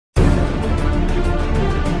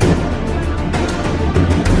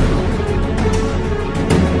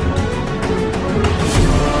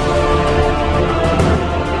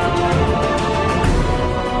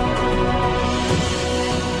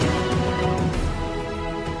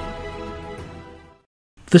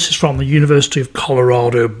This is from the University of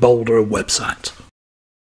Colorado Boulder website.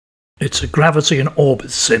 It's a gravity and orbit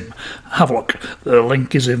sim. Have a look, the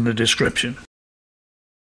link is in the description.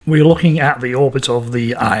 We're looking at the orbit of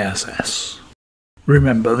the ISS.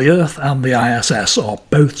 Remember, the Earth and the ISS are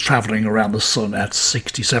both travelling around the Sun at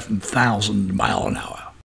 67,000 miles an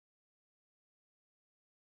hour.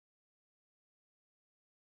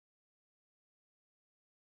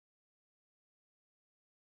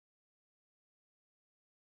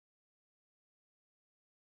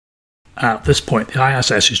 At this point, the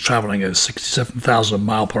ISS is travelling at 67,000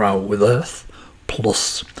 miles per hour with Earth,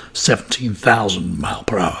 plus 17,000 miles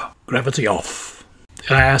per hour. Gravity off.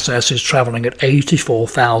 The ISS is travelling at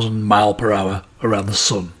 84,000 miles per hour around the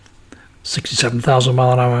Sun. 67,000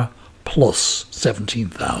 miles an hour plus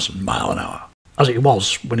 17,000 miles an hour, as it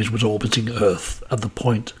was when it was orbiting Earth at the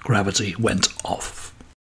point gravity went off.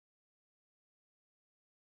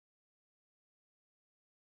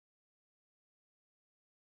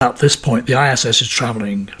 At this point, the ISS is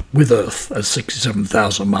travelling with Earth at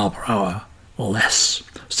 67,000 miles per hour, less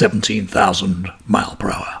 17,000 miles per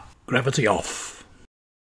hour. Gravity off.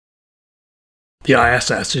 The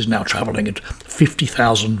ISS is now travelling at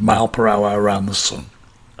 50,000 miles per hour around the Sun,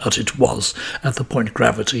 as it was at the point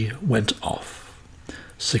gravity went off.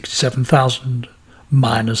 67,000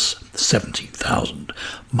 minus 17,000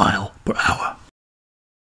 miles per hour.